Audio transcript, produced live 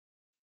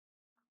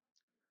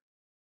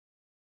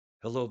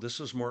Hello, this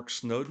is Mark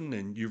Snowden,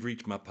 and you've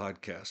reached my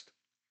podcast.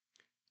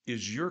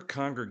 Is your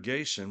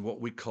congregation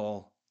what we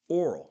call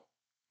oral?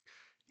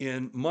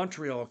 In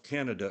Montreal,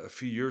 Canada, a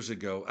few years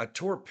ago, I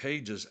tore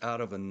pages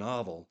out of a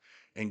novel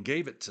and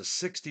gave it to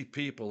 60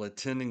 people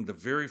attending the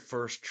very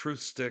first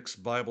Truth Sticks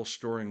Bible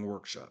Storying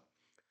Workshop.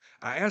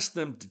 I asked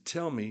them to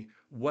tell me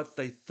what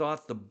they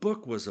thought the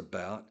book was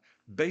about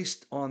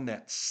based on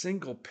that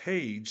single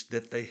page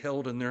that they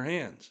held in their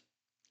hands.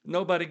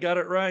 Nobody got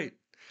it right.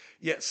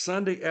 Yet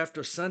Sunday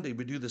after Sunday,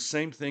 we do the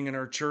same thing in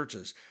our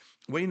churches.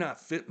 May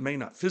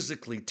not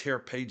physically tear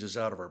pages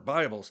out of our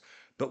Bibles,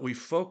 but we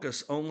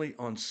focus only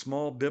on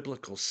small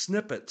biblical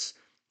snippets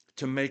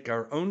to make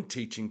our own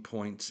teaching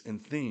points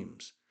and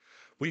themes.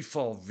 We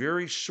fall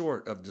very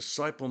short of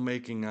disciple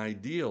making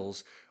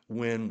ideals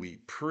when we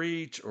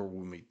preach or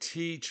when we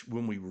teach,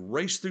 when we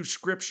race through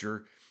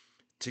scripture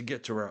to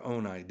get to our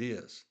own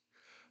ideas.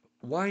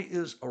 Why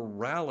is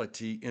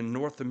orality in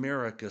North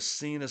America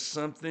seen as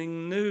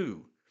something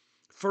new?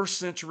 First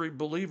century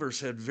believers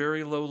had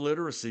very low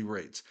literacy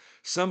rates.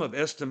 Some have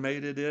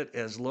estimated it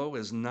as low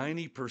as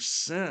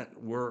 90%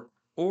 were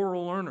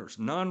oral learners,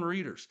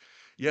 non-readers.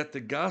 Yet the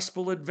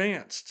gospel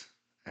advanced.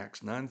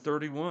 Acts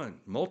 9:31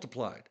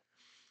 multiplied.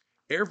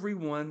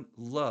 Everyone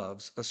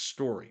loves a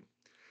story.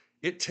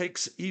 It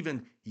takes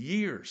even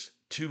years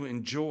to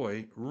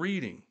enjoy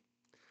reading.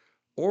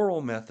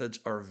 Oral methods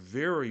are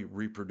very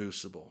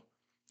reproducible.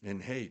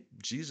 And hey,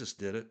 Jesus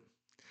did it.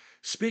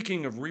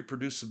 Speaking of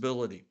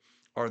reproducibility,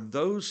 are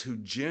those who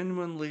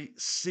genuinely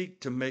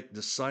seek to make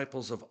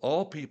disciples of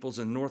all peoples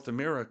in North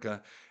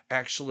America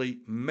actually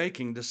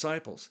making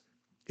disciples?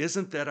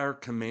 Isn't that our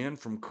command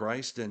from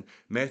Christ in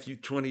Matthew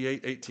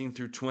 28:18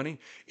 through 20?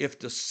 If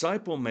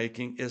disciple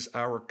making is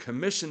our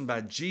commission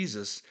by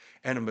Jesus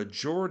and a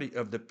majority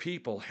of the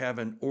people have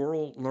an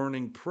oral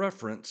learning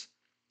preference,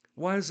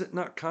 why is it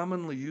not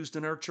commonly used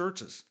in our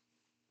churches?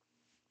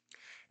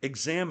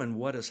 Examine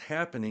what is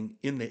happening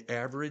in the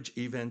average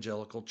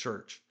evangelical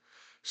church.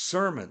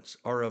 Sermons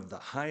are of the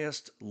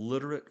highest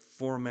literate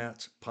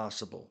formats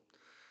possible.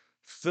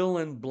 Fill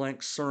in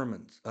blank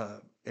sermons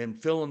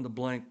and fill in the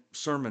blank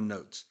sermon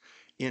notes.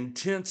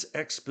 Intense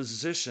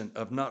exposition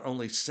of not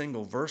only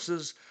single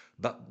verses,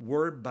 but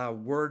word by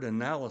word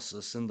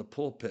analysis in the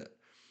pulpit.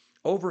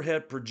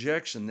 Overhead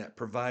projection that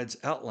provides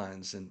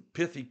outlines and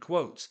pithy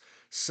quotes,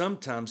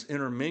 sometimes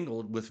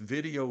intermingled with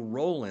video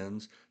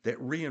roll-ins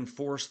that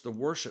reinforce the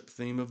worship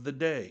theme of the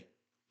day.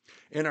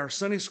 In our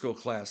Sunday school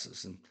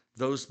classes and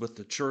those with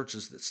the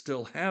churches that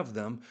still have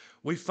them,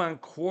 we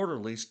find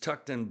quarterlies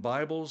tucked in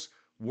Bibles,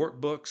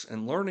 workbooks,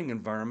 and learning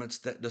environments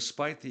that,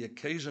 despite the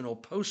occasional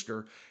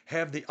poster,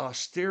 have the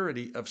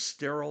austerity of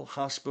sterile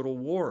hospital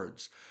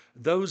wards.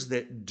 Those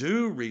that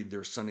do read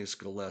their Sunday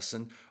school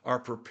lesson are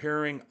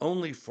preparing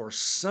only for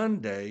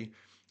Sunday,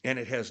 and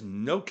it has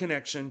no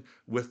connection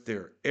with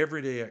their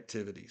everyday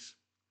activities.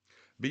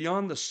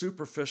 Beyond the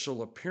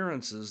superficial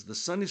appearances, the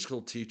Sunday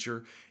school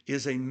teacher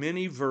is a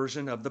mini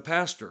version of the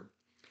pastor.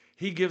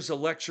 He gives a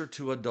lecture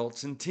to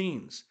adults and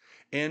teens,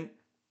 and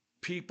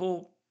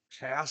people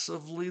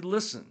passively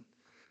listen.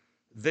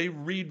 They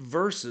read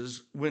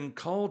verses when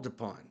called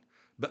upon,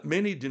 but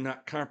many do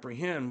not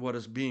comprehend what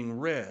is being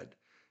read,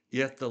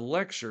 yet the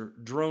lecture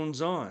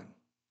drones on.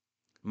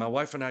 My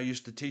wife and I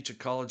used to teach a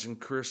college and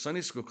career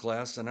Sunday school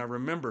class, and I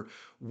remember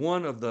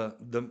one of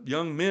the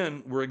young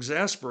men were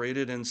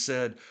exasperated and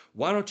said,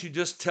 "Why don't you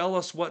just tell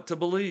us what to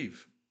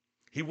believe?"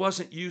 He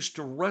wasn't used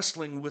to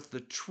wrestling with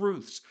the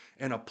truths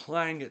and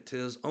applying it to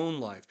his own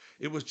life.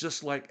 It was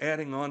just like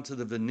adding on to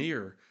the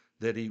veneer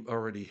that he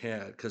already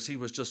had because he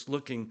was just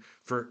looking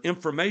for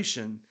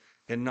information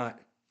and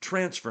not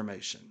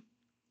transformation.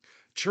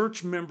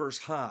 Church members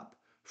hop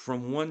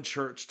from one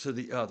church to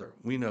the other.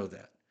 We know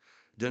that.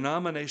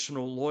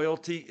 Denominational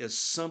loyalty is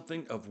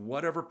something of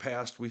whatever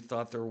past we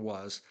thought there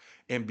was,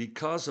 and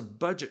because of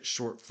budget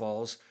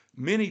shortfalls,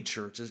 many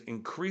churches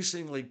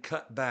increasingly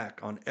cut back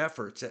on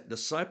efforts at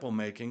disciple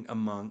making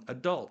among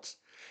adults.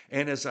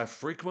 And as I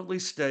frequently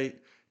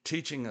state,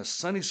 teaching a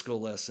Sunday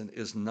school lesson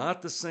is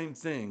not the same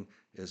thing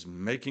as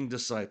making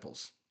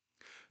disciples.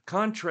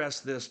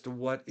 Contrast this to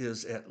what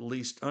is at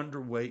least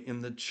underway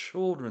in the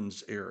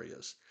children's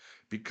areas.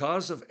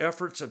 Because of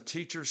efforts of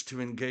teachers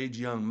to engage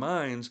young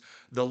minds,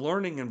 the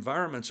learning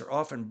environments are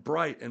often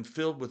bright and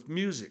filled with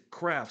music,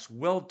 crafts,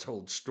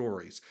 well-told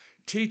stories,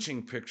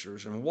 teaching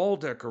pictures, and wall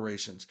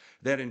decorations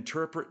that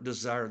interpret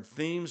desired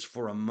themes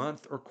for a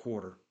month or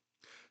quarter.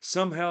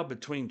 Somehow,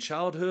 between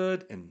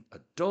childhood and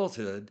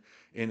adulthood,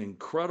 an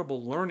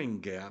incredible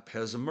learning gap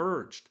has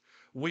emerged.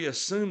 We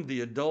assume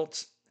the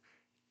adults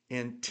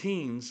and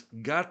teens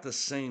got the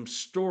same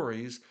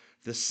stories,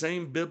 the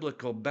same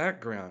biblical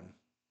background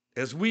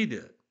as we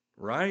did,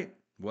 right?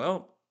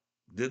 Well,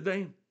 did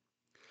they?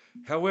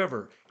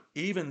 However,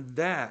 even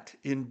that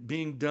in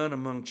being done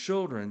among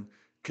children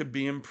could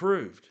be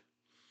improved.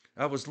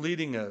 I was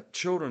leading a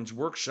children's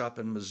workshop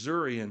in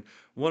Missouri, and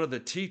one of the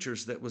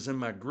teachers that was in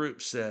my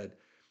group said,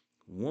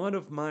 "One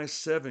of my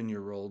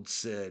 7-year olds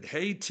said,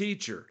 'Hey,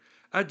 teacher,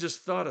 I just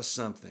thought of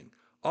something.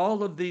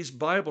 All of these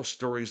Bible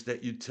stories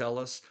that you tell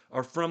us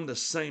are from the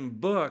same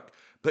book,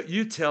 but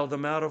you tell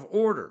them out of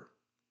order.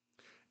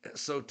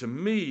 So to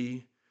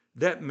me,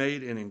 that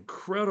made an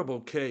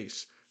incredible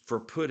case for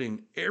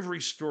putting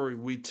every story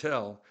we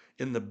tell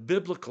in the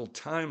biblical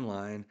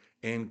timeline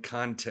and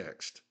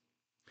context.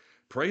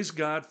 Praise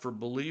God for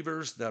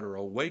believers that are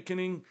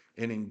awakening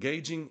and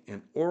engaging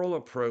an oral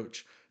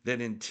approach that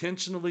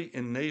intentionally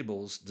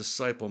enables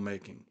disciple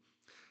making.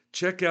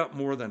 Check out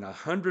more than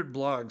 100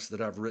 blogs that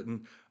I've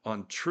written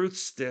on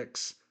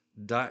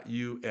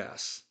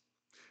truthsticks.us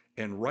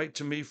and write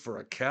to me for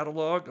a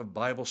catalog of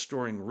Bible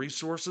storing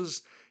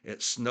resources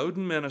at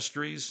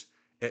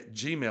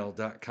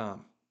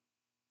snowdenministries@gmail.com.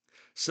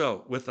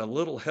 So, with a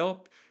little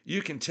help,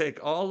 you can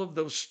take all of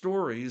those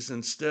stories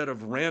instead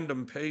of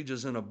random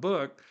pages in a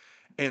book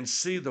and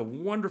see the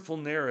wonderful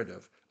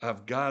narrative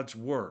of God's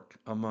work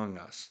among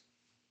us.